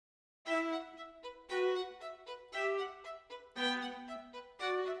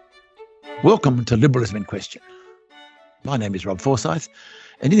Welcome to Liberalism in Question. My name is Rob Forsyth,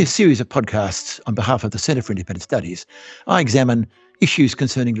 and in this series of podcasts on behalf of the Centre for Independent Studies, I examine issues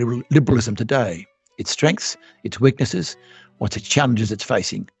concerning liberalism today, its strengths, its weaknesses, what challenges it's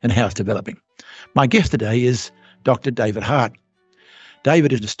facing, and how it's developing. My guest today is Dr. David Hart.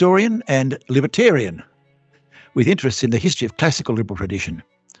 David is an historian and libertarian with interests in the history of classical liberal tradition,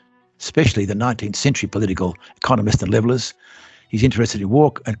 especially the 19th century political economists and levellers. He's interested in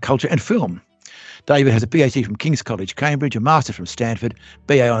war and culture and film. David has a PhD from King's College, Cambridge, a Master from Stanford,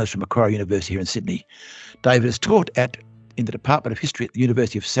 BA Honours from Macquarie University here in Sydney. David has taught in the Department of History at the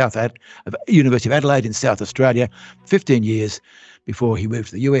University of Adelaide in South Australia 15 years before he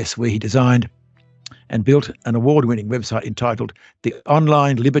moved to the US, where he designed and built an award-winning website entitled The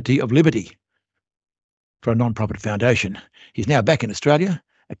Online Liberty of Liberty for a non-profit foundation. He's now back in Australia,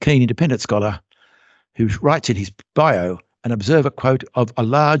 a keen independent scholar who writes in his bio an observer quote of a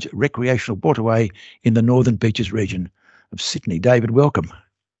large recreational waterway in the Northern Beaches region of Sydney. David, welcome.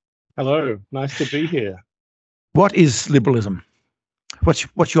 Hello, nice to be here. What is liberalism?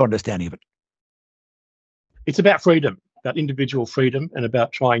 What's your understanding of it? It's about freedom, about individual freedom, and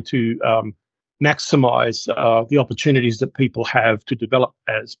about trying to maximize the opportunities that people have to develop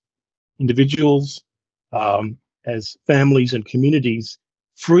as individuals, as families and communities,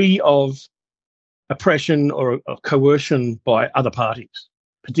 free of oppression or coercion by other parties,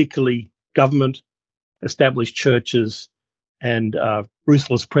 particularly government, established churches, and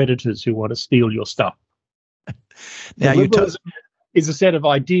ruthless predators who want to steal your stuff. Now, liberalism is a set of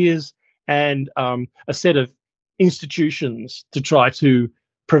ideas and a set of institutions to try to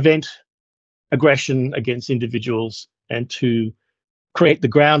prevent aggression against individuals and to create the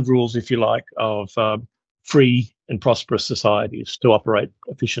ground rules, if you like, of free and prosperous societies to operate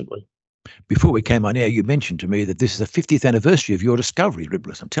efficiently. Before we came on air, you mentioned to me that this is the 50th anniversary of your discovery of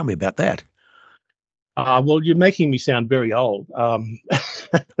liberalism. Tell me about that. Well, you're making me sound very old.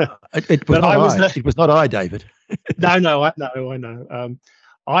 It was not I, David. I know. In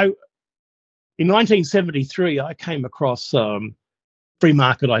 1973, I came across free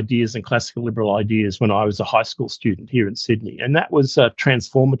market ideas and classical liberal ideas when I was a high school student here in Sydney, and that was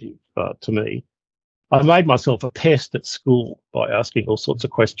transformative to me. I made myself a pest at school by asking all sorts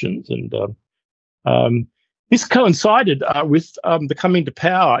of questions, and this coincided with the coming to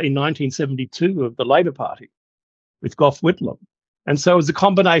power in 1972 of the Labor Party with Gough Whitlam. And so it was a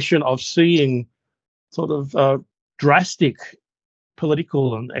combination of seeing sort of drastic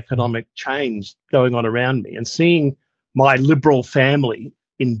political and economic change going on around me and seeing my liberal family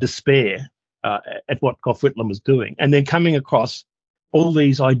in despair at what Gough Whitlam was doing, and then coming across all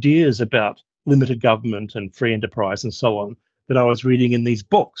these ideas about limited government and free enterprise and so on that I was reading in these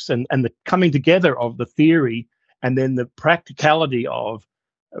books, and the coming together of the theory and then the practicality of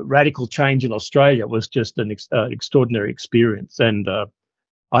radical change in Australia was just an extraordinary experience, and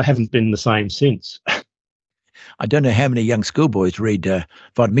I haven't been the same since. I don't know how many young schoolboys read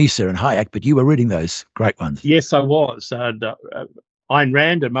von Mises and Hayek, but you were reading those great ones. Yes, I was. Ayn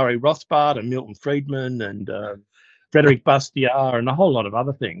Rand and Murray Rothbard and Milton Friedman and Frederick Bastiat and a whole lot of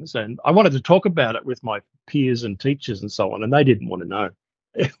other things. And I wanted to talk about it with my peers and teachers and so on, and they didn't want to know.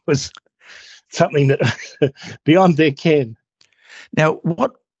 It was something that beyond their ken. Now,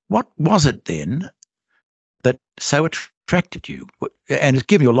 what was it then that so attracted you and has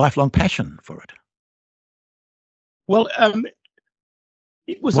given you a lifelong passion for it? Well,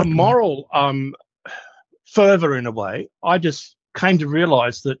 it was a moral fervour in a way. I just came to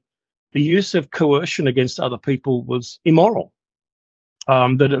realise that the use of coercion against other people was immoral,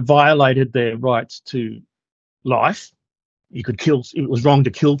 that it violated their rights to life. You could kill. It was wrong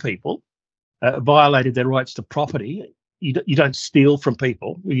to kill people. It violated their rights to property. You don't steal from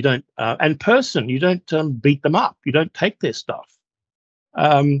people. You don't you don't beat them up. You don't take their stuff.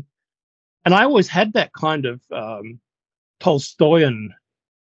 And I always had that kind of Tolstoyan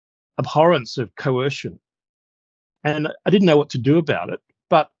abhorrence of coercion, and I didn't know what to do about it.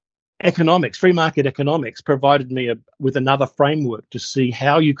 But economics, free market economics, provided me with another framework to see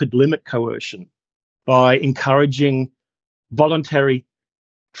how you could limit coercion by encouraging voluntary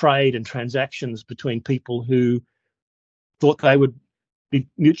trade and transactions between people who thought they would be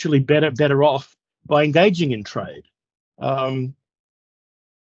mutually better off by engaging in trade. So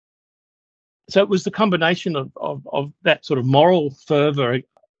it was the combination of that sort of moral fervour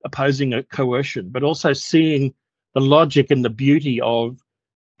opposing a coercion, but also seeing the logic and the beauty of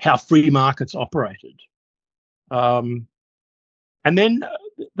how free markets operated. And then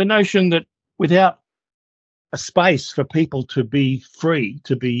the notion that without a space for people to be free,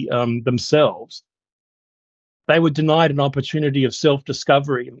 to be themselves, they were denied an opportunity of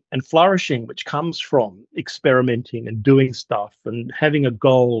self-discovery and flourishing, which comes from experimenting and doing stuff and having a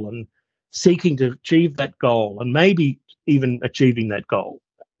goal and seeking to achieve that goal and maybe even achieving that goal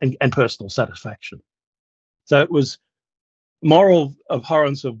and personal satisfaction. So it was moral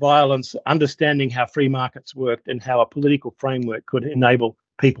abhorrence of violence, understanding how free markets worked and how a political framework could enable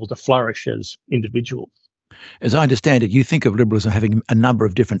people to flourish as individuals. As I understand it, you think of liberalism having a number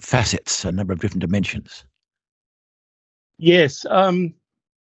of different facets, a number of different dimensions. Yes. I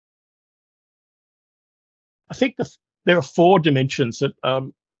think there are four dimensions that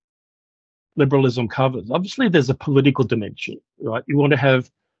liberalism covers. Obviously, there's a political dimension, right? You want to have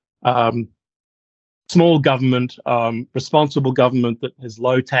small government, responsible government that has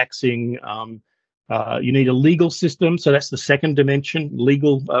low taxing. You need a legal system. So that's the second dimension,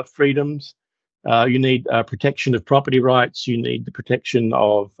 legal freedoms. You need protection of property rights. You need the protection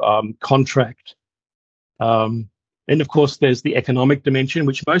of contract. And of course, there's the economic dimension,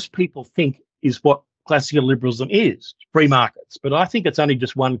 which most people think is what classical liberalism is, free markets. But I think it's only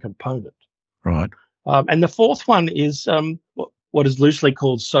just one component. Right. And the fourth one is what is loosely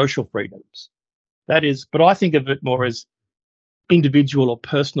called social freedoms. That is, but I think of it more as individual or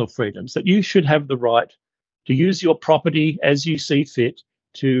personal freedoms, that you should have the right to use your property as you see fit,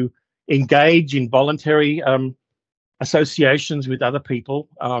 to engage in voluntary associations with other people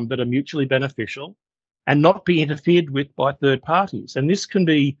that are mutually beneficial and not be interfered with by third parties. And this can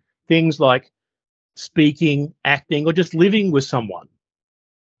be things like speaking, acting, or just living with someone.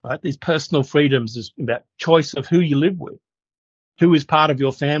 Right? These personal freedoms is about choice of who you live with, who is part of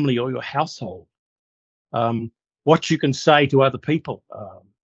your family or your household, what you can say to other people.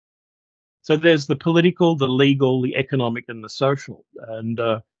 So there's the political, the legal, the economic, and the social. And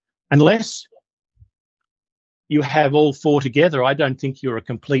unless you have all four together, I don't think you're a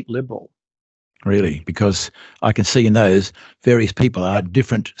complete liberal. Really, because I can see in those various people are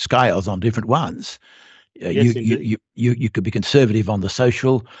different scales on different ones. Yes, you could be conservative on the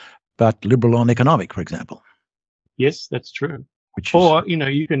social, but liberal on economic, for example. Yes, that's true. Or,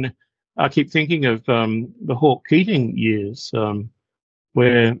 you can, I keep thinking of the Hawke-Keating years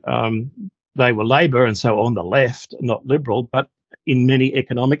where they were Labor and so on the left, not liberal, but in many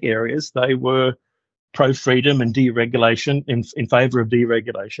economic areas, they were pro-freedom and deregulation, in favour of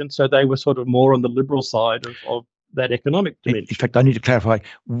deregulation. So they were sort of more on the liberal side of that economic dimension. In fact, I need to clarify,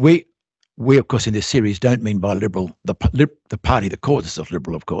 we of course, in this series don't mean by liberal the party that calls itself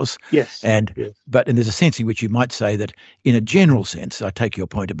liberal, of course. Yes. But there's a sense in which you might say that in a general sense, I take your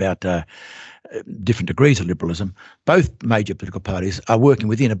point about different degrees of liberalism, both major political parties are working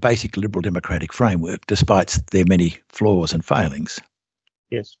within a basic liberal democratic framework, despite their many flaws and failings.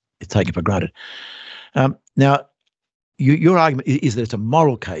 Yes. It's taken for granted. Now, your argument is that it's a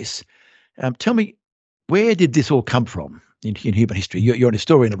moral case. Tell me, where did this all come from in human history? You're an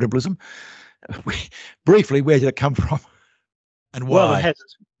historian of liberalism. Briefly, where did it come from and why? Well, it has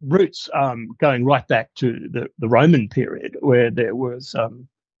roots going right back to the Roman period, where there was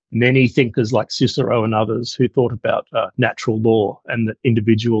many thinkers like Cicero and others who thought about natural law, and that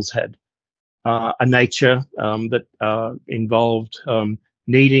individuals had a nature that involved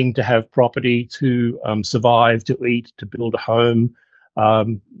needing to have property to survive, to eat, to build a home,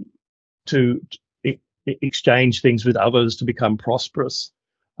 to exchange things with others, to become prosperous.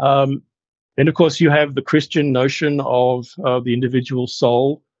 And of course, you have the Christian notion of the individual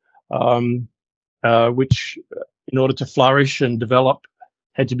soul, which, in order to flourish and develop,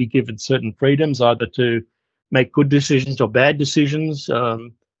 had to be given certain freedoms, either to make good decisions or bad decisions.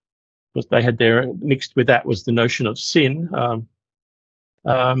 Because they had mixed with that was the notion of sin.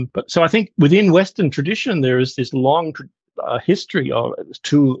 But so I think within Western tradition, there is this long history of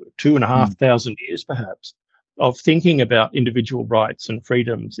 2,500 years, perhaps, of thinking about individual rights and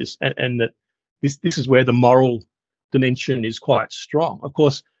freedoms, and that this is where the moral dimension is quite strong. Of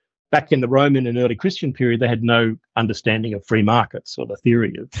course, back in the Roman and early Christian period, they had no understanding of free markets or the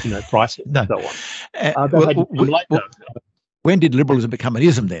theory of prices and so on. When did liberalism become an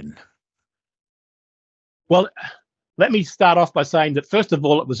ism then? Well, let me start off by saying that first of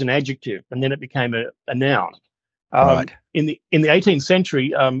all, it was an adjective, and then it became a noun. Right. In the 18th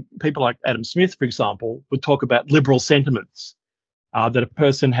century, people like Adam Smith, for example, would talk about liberal sentiments, that a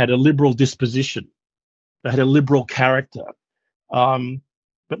person had a liberal disposition, they had a liberal character.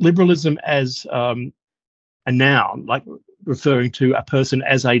 But liberalism as a noun, like referring to a person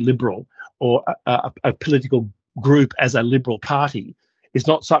as a liberal or a political group as a liberal party, is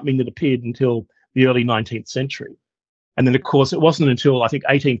not something that appeared until the early 19th century. And then, of course, it wasn't until, I think,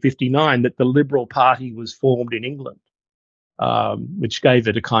 1859 that the Liberal Party was formed in England, which gave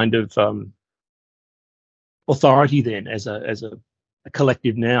it a kind of authority then as a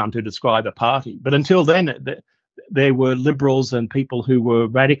collective noun to describe a party. But until then, there were liberals and people who were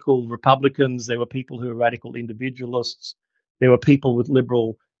radical Republicans. There were people who were radical individualists. There were people with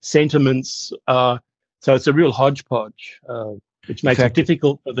liberal sentiments. So it's a real hodgepodge, which makes it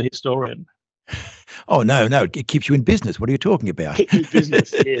difficult for the historian. Oh, no, it keeps you in business. What are you talking about? Keep you in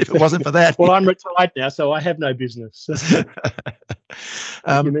business, yes. If it wasn't for that. Well, I'm retired now, so I have no business.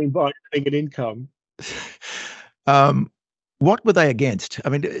 You mean by having an income? What were they against? I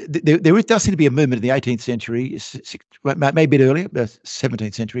mean, there does seem to be a movement in the 18th century, maybe a bit earlier,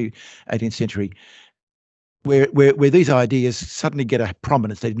 17th century, 18th century, where these ideas suddenly get a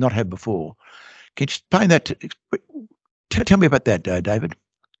prominence they did not have before. Can you explain that? Tell me about that, David.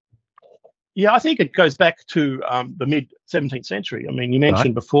 Yeah, I think it goes back to the mid-17th century. I mean, you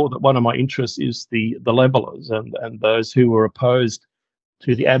mentioned before that one of my interests is the levelers and those who were opposed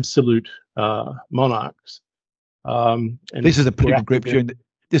to the absolute monarchs. And this is a political group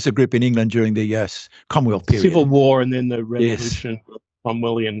this is a group in England during the Commonwealth period. Civil War and then the Revolution,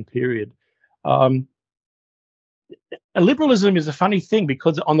 Cromwellian period. Liberalism is a funny thing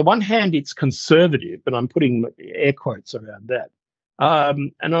because on the one hand, it's conservative, and I'm putting air quotes around that.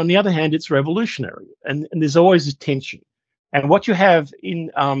 And on the other hand, it's revolutionary, and there's always a tension. And what you have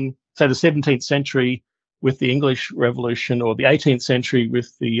in, say, the 17th century with the English Revolution or the 18th century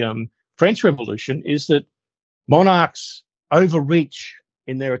with the French Revolution is that monarchs overreach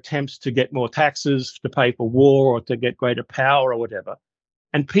in their attempts to get more taxes, to pay for war, or to get greater power or whatever.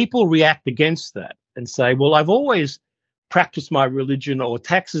 And people react against that and say, well, I've always practiced my religion, or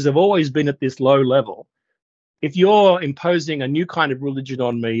taxes have always been at this low level. If you're imposing a new kind of religion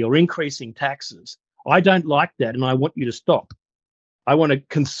on me or increasing taxes, I don't like that, and I want you to stop. I want to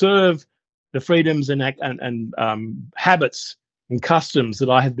conserve the freedoms and habits and customs that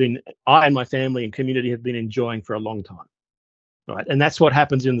I and my family and community have been enjoying for a long time. Right, and that's what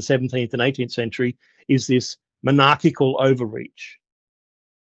happens in the 17th and 18th century, is this monarchical overreach.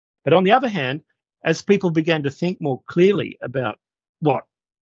 But on the other hand, as people began to think more clearly about what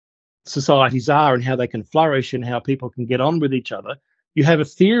societies are and how they can flourish and how people can get on with each other, you have a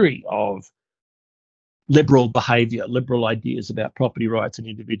theory of liberal behaviour, liberal ideas about property rights and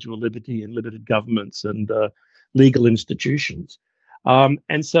individual liberty and limited governments and legal institutions.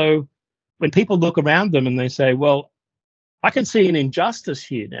 And so when people look around them and they say, well, I can see an injustice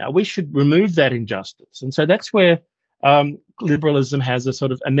here now, we should remove that injustice. And so that's where liberalism has a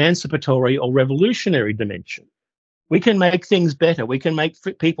sort of emancipatory or revolutionary dimension. We can make things better. We can make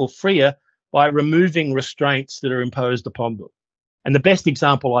people freer by removing restraints that are imposed upon them. And the best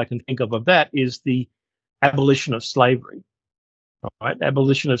example I can think of that is the abolition of slavery. Right?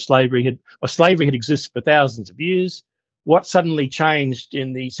 Abolition of slavery had existed for thousands of years. What suddenly changed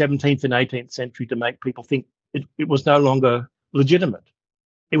in the 17th and 18th century to make people think it was no longer legitimate?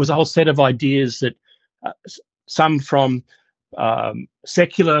 It was a whole set of ideas that some from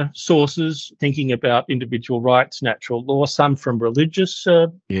secular sources, thinking about individual rights, natural law, some from religious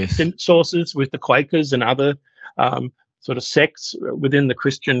sources with the Quakers and other sort of sects within the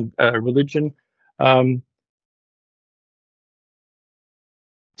Christian religion.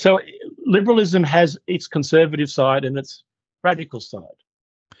 So liberalism has its conservative side and its radical side.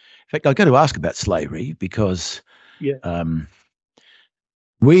 In fact, I've got to ask about slavery because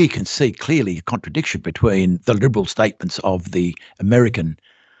we can see clearly a contradiction between the liberal statements of the American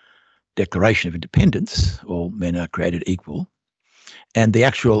Declaration of Independence, all men are created equal, and the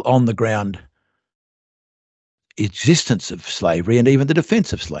actual on-the-ground existence of slavery and even the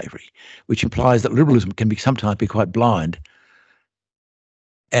defence of slavery, which implies that liberalism can sometimes be quite blind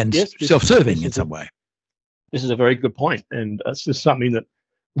and self-serving in some way. This is a very good point, and it's just something that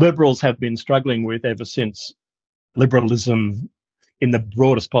liberals have been struggling with ever since liberalism, in the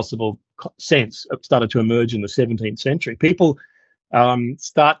broadest possible sense, started to emerge in the 17th century. People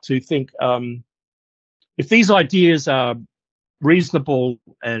start to think, if these ideas are reasonable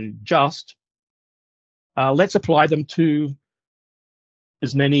and just, let's apply them to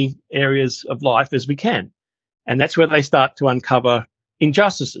as many areas of life as we can. And that's where they start to uncover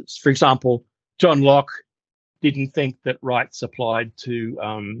injustices. For example, John Locke didn't think that rights applied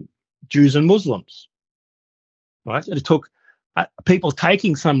to Jews and Muslims. Right? And it took people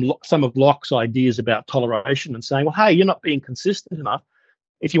taking some of Locke's ideas about toleration and saying, well, hey, you're not being consistent enough.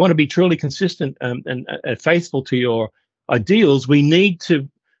 If you want to be truly consistent and faithful to your ideals, we need to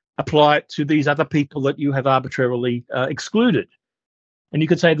apply it to these other people that you have arbitrarily excluded. And you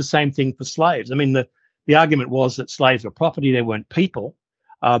could say the same thing for slaves. I mean, the argument was that slaves were property, they weren't people.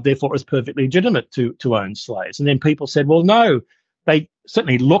 Therefore, it was perfectly legitimate to own slaves. And then people said, well, no, they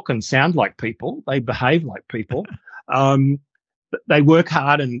certainly look and sound like people. They behave like people. They work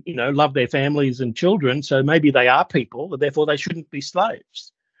hard and, love their families and children. So maybe they are people, therefore they shouldn't be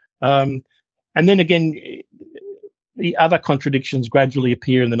slaves. And then again, the other contradictions gradually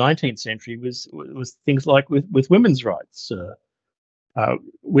appear in the 19th century was things like with women's rights.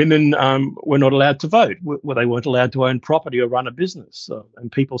 Women were not allowed to vote. They weren't allowed to own property or run a business.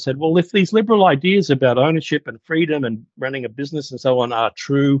 And people said, well, if these liberal ideas about ownership and freedom and running a business and so on are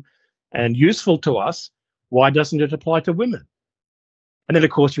true and useful to us, why doesn't it apply to women? And then, of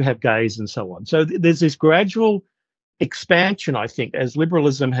course, you have gays and so on. So there's this gradual expansion, I think, as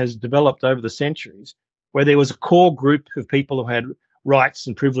liberalism has developed over the centuries, where there was a core group of people who had rights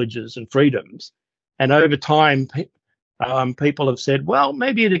and privileges and freedoms. And over time, people have said, well,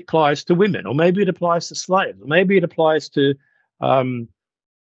 maybe it applies to women, or maybe it applies to slaves, or maybe it applies to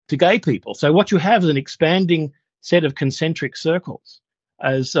gay people. So what you have is an expanding set of concentric circles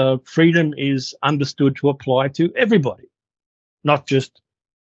as freedom is understood to apply to everybody, not just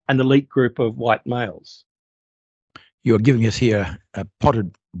an elite group of white males. You're giving us here a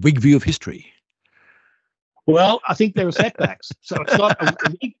potted Whig view of history. Well, I think there are setbacks. So it's not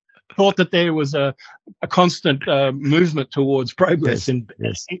we thought that there was a constant movement towards progress and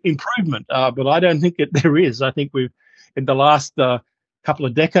improvement, but I don't think there is. I think we've, in the last couple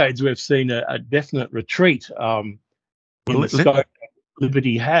of decades, we've seen a definite retreat in the scope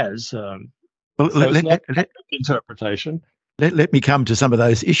liberty has. Interpretation. Let me come to some of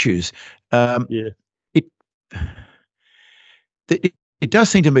those issues. It does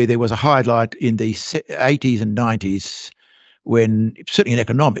seem to me there was a highlight in the 80s and 90s when, certainly in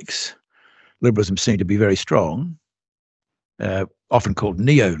economics, liberalism seemed to be very strong, often called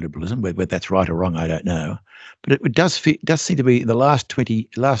neoliberalism, whether that's right or wrong, I don't know. But it does seem to be in the last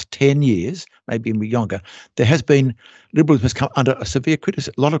 10 years, maybe even younger, there has been, liberalism has come under a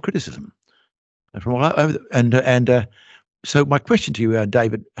lot of criticism from all over. So my question to you,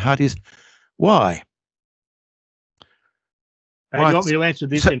 David Hart, is why? You want me to answer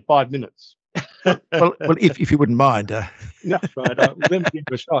this in 5 minutes? well, if you wouldn't mind. No, right. Let me give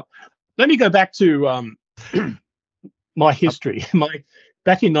it a shot. Let me go back to my history.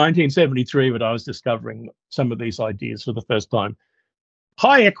 Back in 1973, when I was discovering some of these ideas for the first time,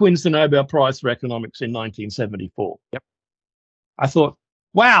 Hayek wins the Nobel Prize for Economics in 1974. Yep. I thought,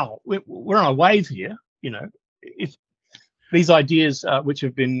 wow, we're on a wave here. If these ideas, which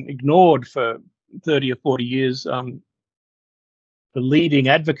have been ignored for 30 or 40 years, the leading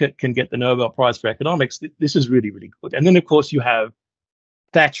advocate can get the Nobel Prize for Economics. This is really, really good. And then, of course, you have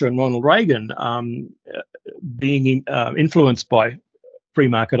Thatcher and Ronald Reagan being influenced by free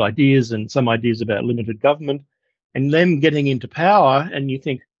market ideas and some ideas about limited government, and them getting into power. And you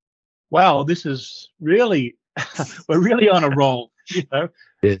think, wow, this is really, we're really on a roll.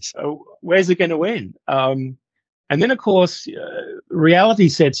 Yes. Where's it going to end? And then, of course, reality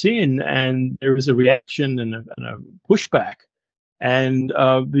sets in, and there is a reaction and a pushback. And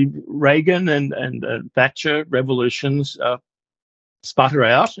the Reagan and Thatcher revolutions sputter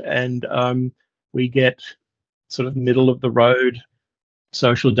out, and we get sort of middle of the road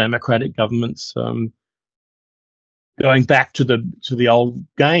social democratic governments going back to the old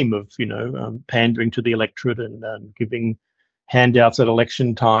game of pandering to the electorate and giving handouts at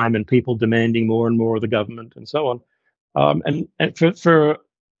election time and people demanding more and more of the government and so on. And for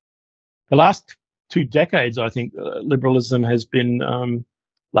the last 2 decades, I think liberalism has been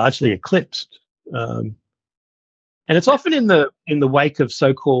largely eclipsed, and it's often in the wake of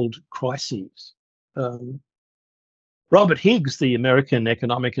so-called crises. Robert Higgs, the American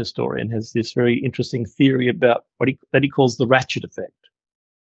economic historian, has this very interesting theory about that he calls the ratchet effect.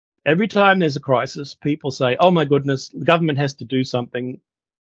 Every time there's a crisis, people say, "Oh my goodness, the government has to do something."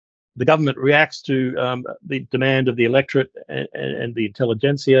 The government reacts to the demand of the electorate and the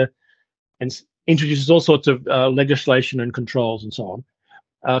intelligentsia, and introduces all sorts of legislation and controls and so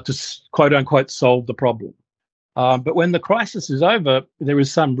on to quote unquote solve the problem. But when the crisis is over, there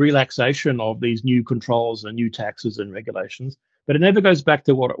is some relaxation of these new controls and new taxes and regulations, but it never goes back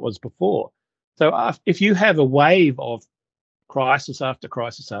to what it was before. So if you have a wave of crisis after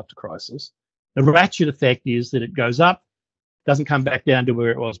crisis after crisis, the ratchet effect is that it goes up, doesn't come back down to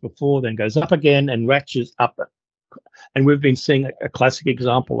where it was before, then goes up again and ratchets up. And we've been seeing a classic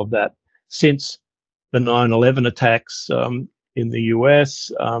example of that since the 9/11 attacks in the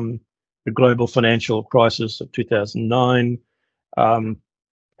US, the global financial crisis of 2009, and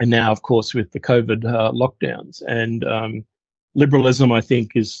now, of course, with the COVID lockdowns. And liberalism, I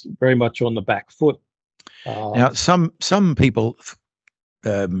think, is very much on the back foot. Now, some people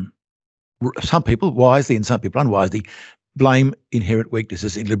wisely and some people unwisely blame inherent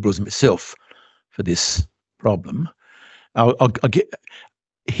weaknesses in liberalism itself for this problem. I'll get,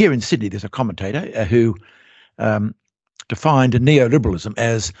 here in Sydney, there's a commentator who defined neoliberalism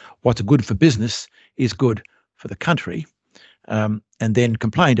as what's good for business is good for the country, and then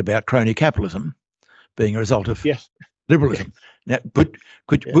complained about crony capitalism being a result of liberalism. Now, but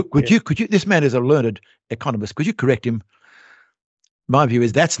could you? This man is a learned economist. Could you correct him? My view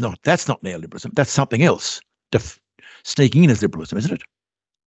is that's not neoliberalism. That's something else, sneaking in as liberalism, isn't it?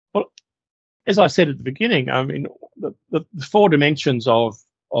 Well, as I said at the beginning, I mean, the four dimensions of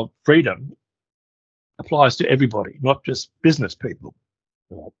freedom applies to everybody, not just business people.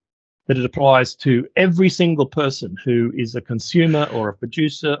 That it applies to every single person who is a consumer or a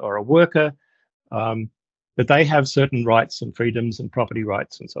producer or a worker, that they have certain rights and freedoms and property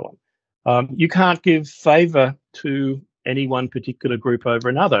rights and so on. You can't give favour to any one particular group over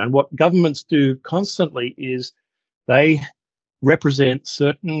another. And what governments do constantly is they represent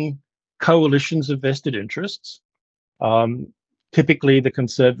certain coalitions of vested interests. Typically, the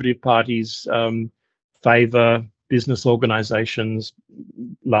Conservative parties favour business organisations,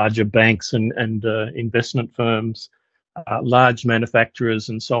 larger banks and investment firms, large manufacturers,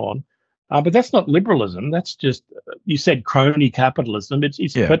 and so on. But that's not liberalism. That's just, you said crony capitalism.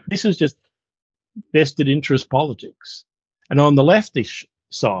 But this is just vested interest politics. And on the leftish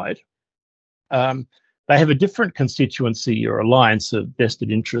side, they have a different constituency or alliance of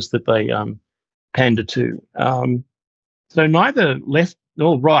vested interests that they pander to. So neither left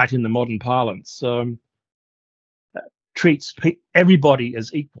nor right in the modern parlance treats everybody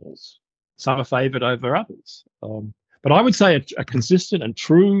as equals. Some are favoured over others. But I would say a consistent and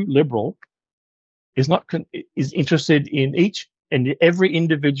true liberal is interested in each and every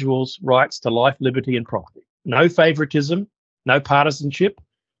individual's rights to life, liberty, and property. No favouritism, no partisanship,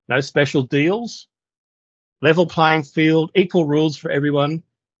 no special deals, level playing field, equal rules for everyone,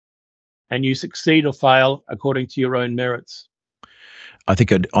 and you succeed or fail according to your own merits. I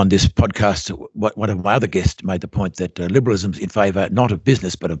think on this podcast, one of my other guests made the point that liberalism is in favour not of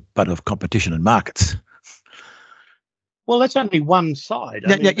business but of competition and markets. Well, that's only one side.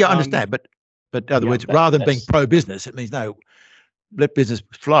 I understand. But in other words, rather than being pro-business, it means no, let business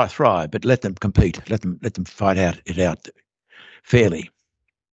thrive, but let them compete, let them fight it out fairly.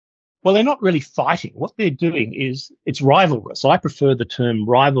 Well, they're not really fighting. What they're doing is it's rivalrous. I prefer the term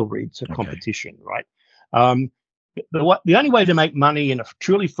rivalry to competition, right? The only way to make money in a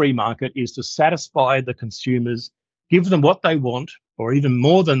truly free market is to satisfy the consumers, give them what they want, or even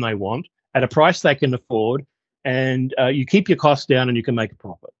more than they want, at a price they can afford, and you keep your costs down and you can make a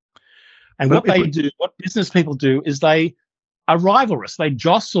profit. And what business people do is they are rivalrous. They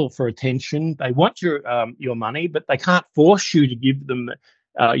jostle for attention. They want your money, but they can't force you to give them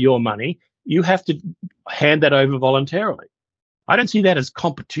your money. You have to hand that over voluntarily. I don't see that as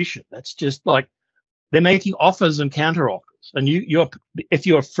competition. That's just like they're making offers and counter offers. And if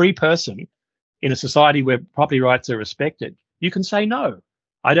you're a free person in a society where property rights are respected, you can say, no,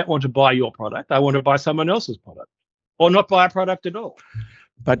 I don't want to buy your product. I want to buy someone else's product, or not buy a product at all.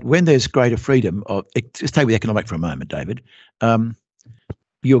 But when there's greater freedom, let's take with economic for a moment, David,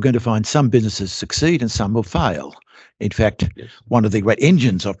 you're going to find some businesses succeed and some will fail. In fact, one of the great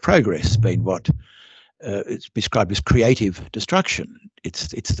engines of progress has been what it's described as creative destruction. It's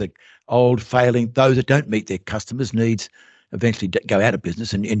the old failing, those that don't meet their customers' needs eventually go out of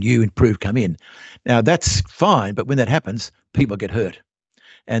business and new improved come in. Now, that's fine, but when that happens, people get hurt.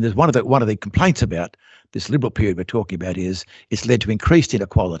 And there's one of the complaints about this liberal period we're talking about is it's led to increased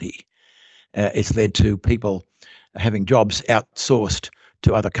inequality. It's led to people having jobs outsourced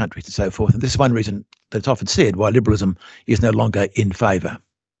to other countries and so forth. And this is one reason that it's often said why liberalism is no longer in favour.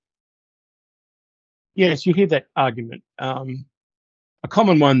 Yes, you hear that argument. A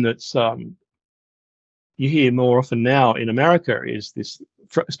common one that's you hear more often now in America is this,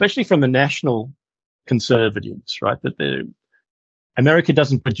 especially from the national conservatives, right? That America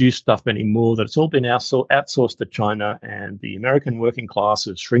doesn't produce stuff anymore, that it's all been outsourced to China, and the American working class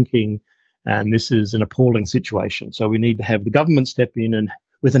is shrinking, and this is an appalling situation. So we need to have the government step in and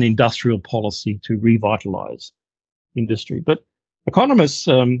with an industrial policy to revitalise industry. But economists,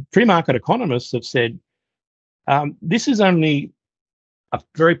 free market economists have said this is only a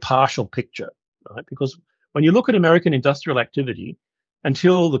very partial picture, right? Because when you look at American industrial activity,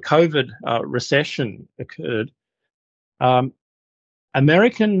 until the COVID recession occurred,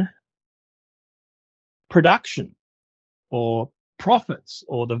 American production or profits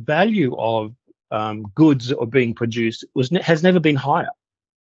or the value of goods that were being produced has never been higher.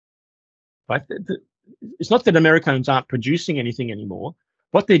 Right? It's not that Americans aren't producing anything anymore.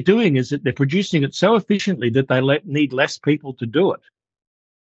 what they're doing is that they're producing it so efficiently that they need less people to do it.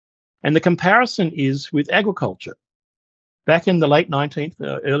 And the comparison is with agriculture. Back in the late 19th,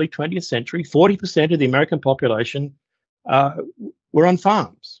 early 20th century, 40% of the American population were on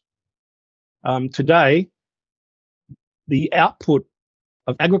farms. Today, the output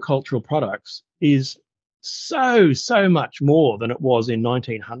of agricultural products is so much more than it was in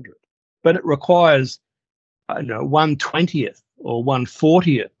 1900. But it requires, 1/20th or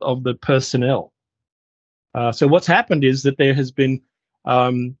 1/40th of the personnel. So what's happened is that there has been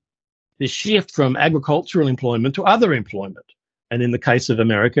this shift from agricultural employment to other employment. And in the case of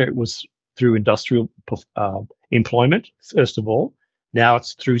America, it was through industrial employment, first of all. Now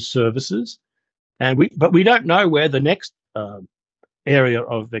it's through services. But we don't know where the next area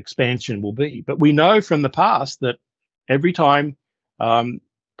of expansion will be. But we know from the past that every time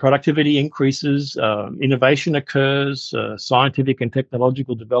productivity increases, innovation occurs, scientific and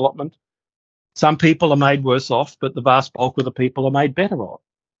technological development, some people are made worse off, but the vast bulk of the people are made better off.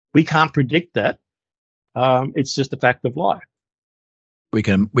 We can't predict that. It's just a fact of life. We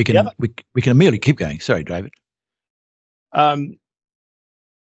can immediately keep going. Sorry, David. The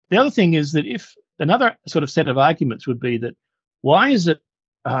other thing is that if another sort of set of arguments would be that why is it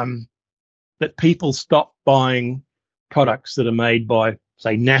that people stop buying products that are made by,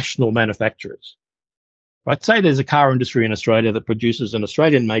 say, national manufacturers? Right? Say there's a car industry in Australia that produces an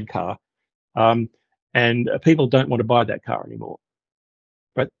Australian-made car, and people don't want to buy that car anymore.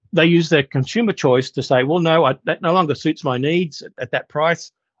 But they use their consumer choice to say, well, no, that no longer suits my needs at that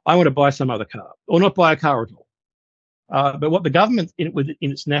price. I want to buy some other car, or not buy a car at all. But what the government, in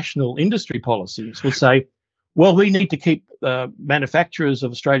its national industry policies, will say, well, we need to keep manufacturers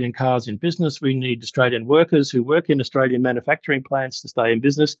of Australian cars in business. We need Australian workers who work in Australian manufacturing plants to stay in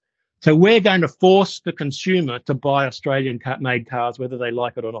business. So we're going to force the consumer to buy Australian-made cars, whether they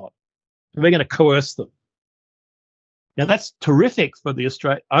like it or not. We're going to coerce them. Now, that's terrific for the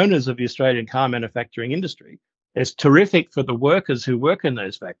owners of the Australian car manufacturing industry. It's terrific for the workers who work in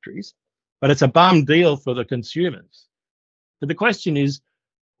those factories, but it's a bum deal for the consumers. But the question is,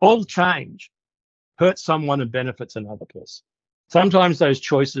 all change hurts someone and benefits another person. Sometimes those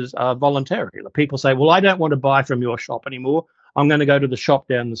choices are voluntary. People say, well, I don't want to buy from your shop anymore. I'm going to go to the shop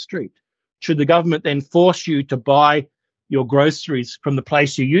down the street. Should the government then force you to buy your groceries from the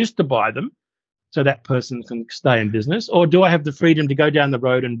place you used to buy them so that person can stay in business? Or do I have the freedom to go down the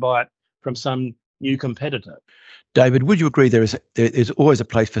road and buy it from some new competitor? David, would you agree there is always a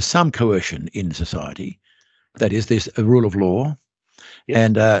place for some coercion in society? That is, there's a rule of law, yes,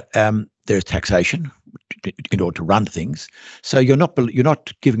 and there's taxation in order to run things. So you're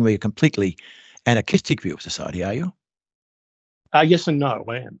not giving me a completely anarchistic view of society, are you? Yes and no,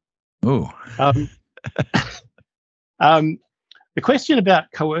 I am. Oh. The question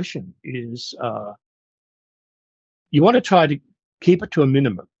about coercion is you want to try to keep it to a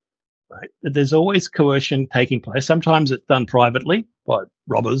minimum, right? There's always coercion taking place. Sometimes it's done privately by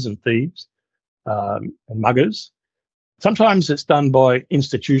robbers and thieves and muggers. Sometimes it's done by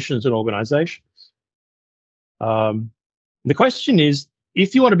institutions and organizations. The question is,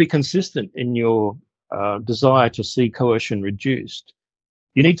 if you want to be consistent in your desire to see coercion reduced,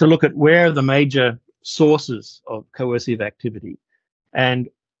 you need to look at where are the major sources of coercive activity. And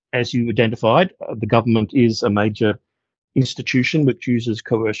as you identified, the government is a major institution which uses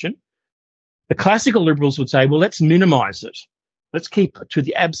coercion. The classical liberals would say, well, let's minimize it. Let's keep it to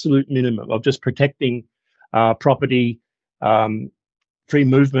the absolute minimum of just protecting property, free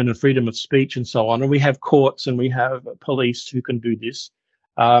movement and freedom of speech and so on. And we have courts and we have police who can do this.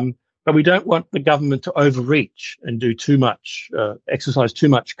 But we don't want the government to overreach and do too much, exercise too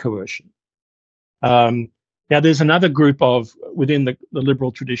much coercion. Now, there's another group within the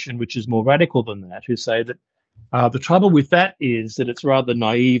liberal tradition, which is more radical than that, who say that the trouble with that is that it's rather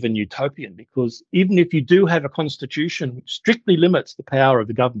naive and utopian, because even if you do have a constitution which strictly limits the power of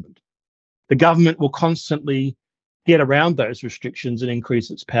the government will constantly get around those restrictions and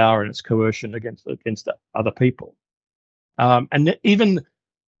increase its power and its coercion against other people. And even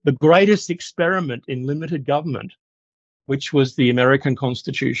the greatest experiment in limited government, which was the American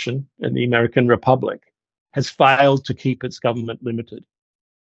Constitution and the American Republic, has failed to keep its government limited.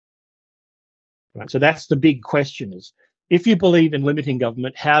 Right, so that's the big question: is if you believe in limiting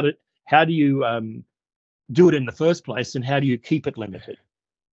government, how do you do it in the first place, and how do you keep it limited?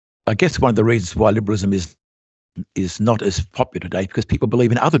 I guess one of the reasons why liberalism is not as popular today, because people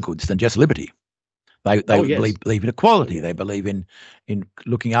believe in other goods than just liberty. They believe in equality. They believe in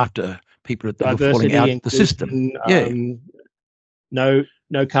looking after people that are falling out the system.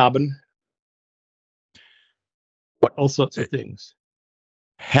 No carbon. All sorts of things.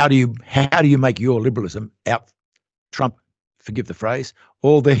 how do you make your liberalism out trump, forgive the phrase,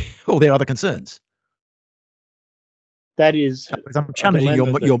 all their other concerns? That is, I'm challenging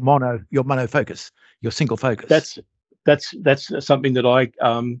your mono focus, your single focus. That's something that I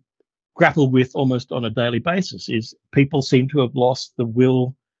grapple with almost on a daily basis. Is people seem to have lost the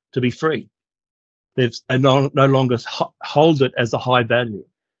will to be free. They no longer hold it as a high value.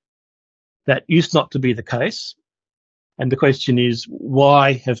 That used not to be the case. And the question is,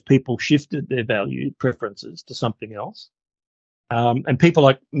 why have people shifted their value preferences to something else? And people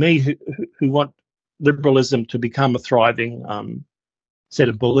like me who want liberalism to become a thriving set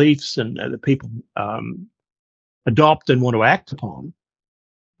of beliefs and that people adopt and want to act upon,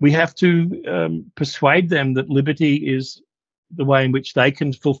 we have to persuade them that liberty is the way in which they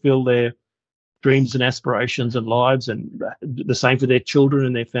can fulfill their dreams and aspirations and lives, and the same for their children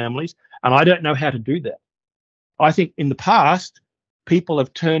and their families. And I don't know how to do that. I think in the past, people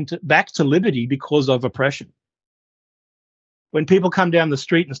have turned back to liberty because of oppression. When people come down the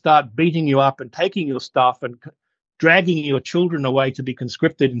street and start beating you up and taking your stuff and dragging your children away to be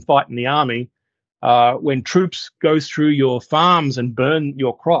conscripted and fight in the army, when troops go through your farms and burn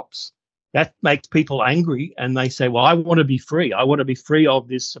your crops, that makes people angry, and they say, well, I want to be free. I want to be free of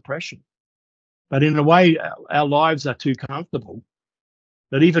this oppression. But in a way, our lives are too comfortable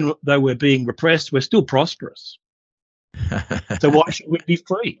that even though we're being repressed, we're still prosperous. So why should we be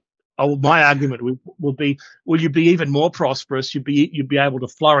free? My argument will be, will you be even more prosperous? You'd be able to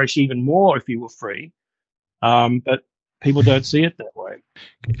flourish even more if you were free. But people don't see it that way.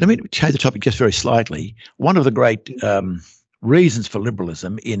 Let me change the topic just very slightly. One of the great reasons for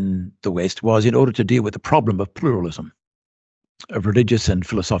liberalism in the West was in order to deal with the problem of pluralism, of religious and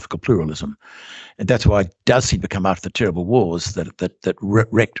philosophical pluralism. And that's why it does seem to come after the terrible wars that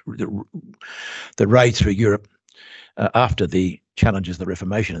raged through Europe after the challenges of the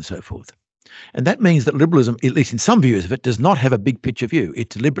Reformation and so forth. And that means that liberalism, at least in some views of it, does not have a big picture view. It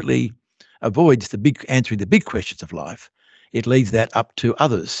deliberately avoids answering the big questions of life. It leaves that up to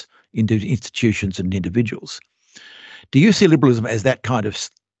others, into institutions and individuals. Do you see liberalism as that kind of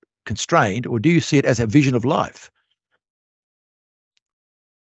constrained, or do you see it as a vision of life?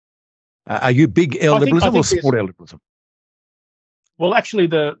 Are you big L liberalism or small L liberalism? Well, actually,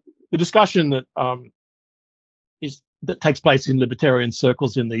 the discussion that that takes place in libertarian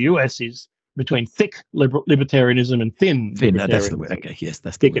circles in the US is between thick libertarianism and thin. Thin, that's the word. Okay, yes,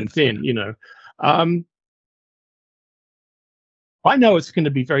 that's thick and thin. You know, I know it's going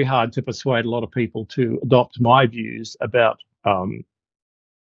to be very hard to persuade a lot of people to adopt my views about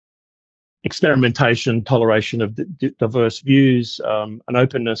experimentation, toleration of diverse views, an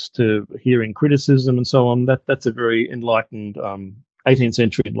openness to hearing criticism, and so on. That's a very enlightened, 18th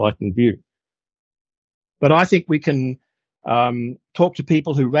century enlightened view. But I think we can talk to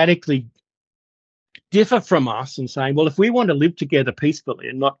people who radically differ from us and saying, well, if we want to live together peacefully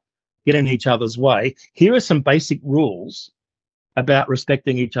and not get in each other's way, here are some basic rules about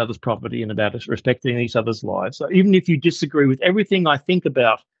respecting each other's property and about respecting each other's lives. So even if you disagree with everything I think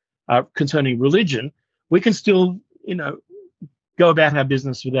about concerning religion, we can still, go about our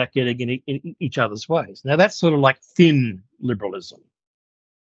business without getting in each other's ways. Now, that's sort of like thin liberalism.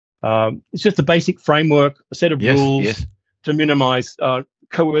 It's just a basic framework, a set of rules to minimize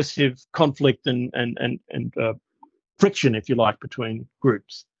coercive conflict and friction, if you like, between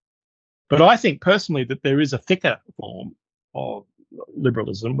groups. But I think personally that there is a thicker form of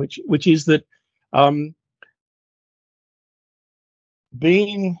liberalism, which is that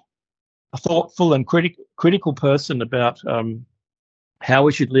being a thoughtful and critical person about how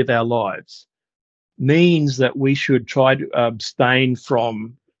we should live our lives means that we should try to abstain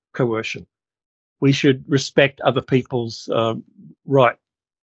from coercion. We should respect other people's right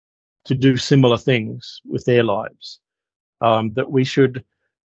to do similar things with their lives. That we should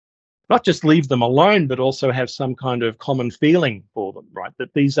not just leave them alone, but also have some kind of common feeling for them, right?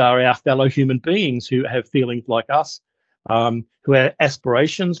 That these are our fellow human beings who have feelings like us, who have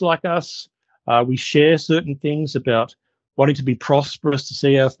aspirations like us. We share certain things about wanting to be prosperous, to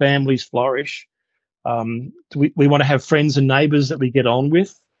see our families flourish. We want to have friends and neighbours that we get on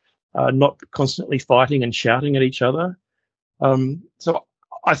with, not constantly fighting and shouting at each other. So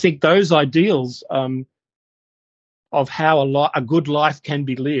I think those ideals of how a good life can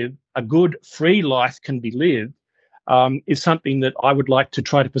be lived, a good free life can be lived, is something that I would like to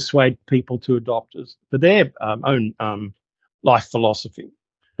try to persuade people to adopt as for their own life philosophy.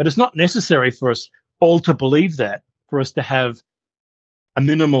 But it's not necessary for us all to believe that, for us to have a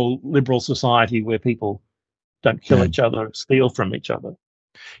minimal liberal society where people don't kill each other, steal from each other.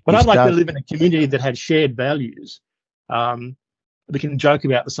 But I'd like to live in a community that had shared values, that we can joke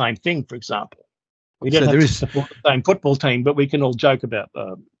about the same thing, for example. We don't So have to support the same football team, but we can all joke about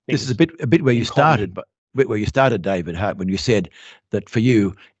things. This is a bit where you started, but a bit where you started, David Hart, when you said that for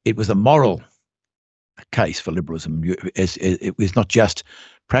you it was a moral case for liberalism. It was not just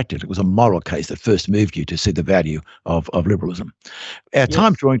practical; it was a moral case that first moved you to see the value of liberalism. Our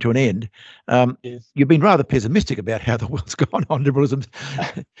time drawing to an end. You've been rather pessimistic about how the world's gone on liberalism.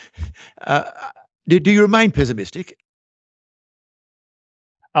 Do you remain pessimistic?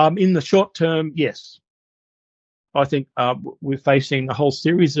 In the short term, yes. I think we're facing a whole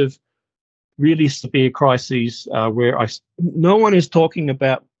series of really severe crises where no one is talking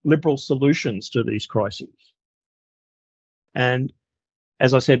about liberal solutions to these crises. And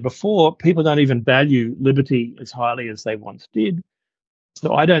as I said before, people don't even value liberty as highly as they once did.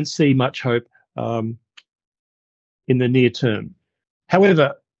 So I don't see much hope in the near term.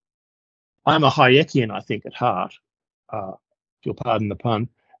 However, I'm a Hayekian, I think, at heart, if you'll pardon the pun,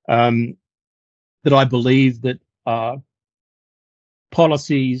 that I believe that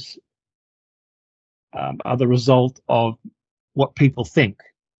policies are the result of what people think.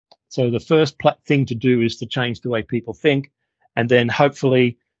 So the first thing to do is to change the way people think, and then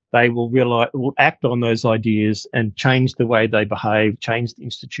hopefully they will act on those ideas and change the way they behave, change the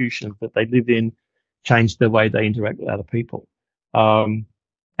institutions that they live in, change the way they interact with other people.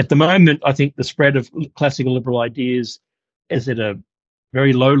 At the moment, I think the spread of classical liberal ideas is at a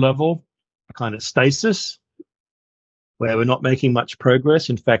very low level, a kind of stasis, where we're not making much progress.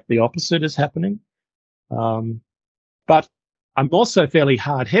 In fact, the opposite is happening. But I'm also fairly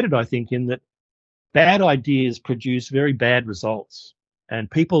hard-headed, I think, in that bad ideas produce very bad results,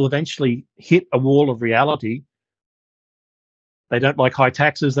 and people eventually hit a wall of reality. They don't like high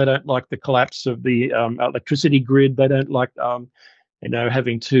taxes. They don't like the collapse of the electricity grid. They don't like,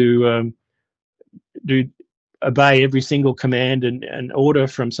 having to obey every single command and order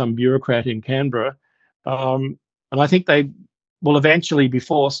from some bureaucrat in Canberra. And I think they will eventually be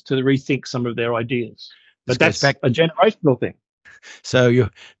forced to rethink some of their ideas. But that's a generational thing. So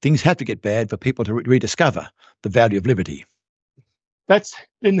things have to get bad for people to rediscover the value of liberty. That's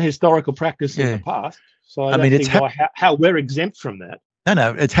been the historical practice in the past. So I don't think how we're exempt from that.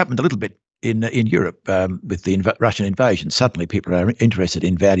 No, it's happened a little bit in Europe with the Russian invasion. Suddenly people are interested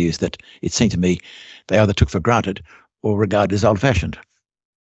in values that it seemed to me they either took for granted or regarded as old-fashioned.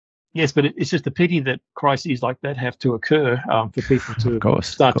 Yes, but it's just a pity that crises like that have to occur for people to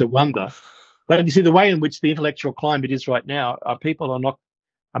start to wonder. But you see, the way in which the intellectual climate is right now, people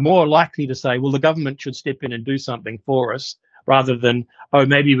are more likely to say, well, the government should step in and do something for us, rather than, oh,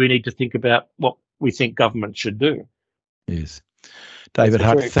 maybe we need to think about what we think government should do. Yes. David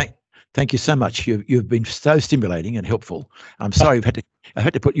Hart, thank you so much. You've been so stimulating and helpful. I'm sorry I've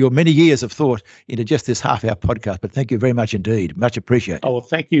had to put your many years of thought into just this half-hour podcast, but thank you very much indeed. Much appreciated. Oh, well,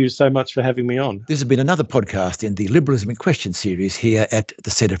 thank you so much for having me on. This has been another podcast in the Liberalism in Question series here at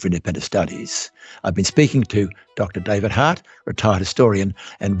the Centre for Independent Studies. I've been speaking to Dr. David Hart, retired historian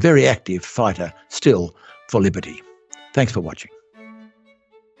and very active fighter still for liberty. Thanks for watching.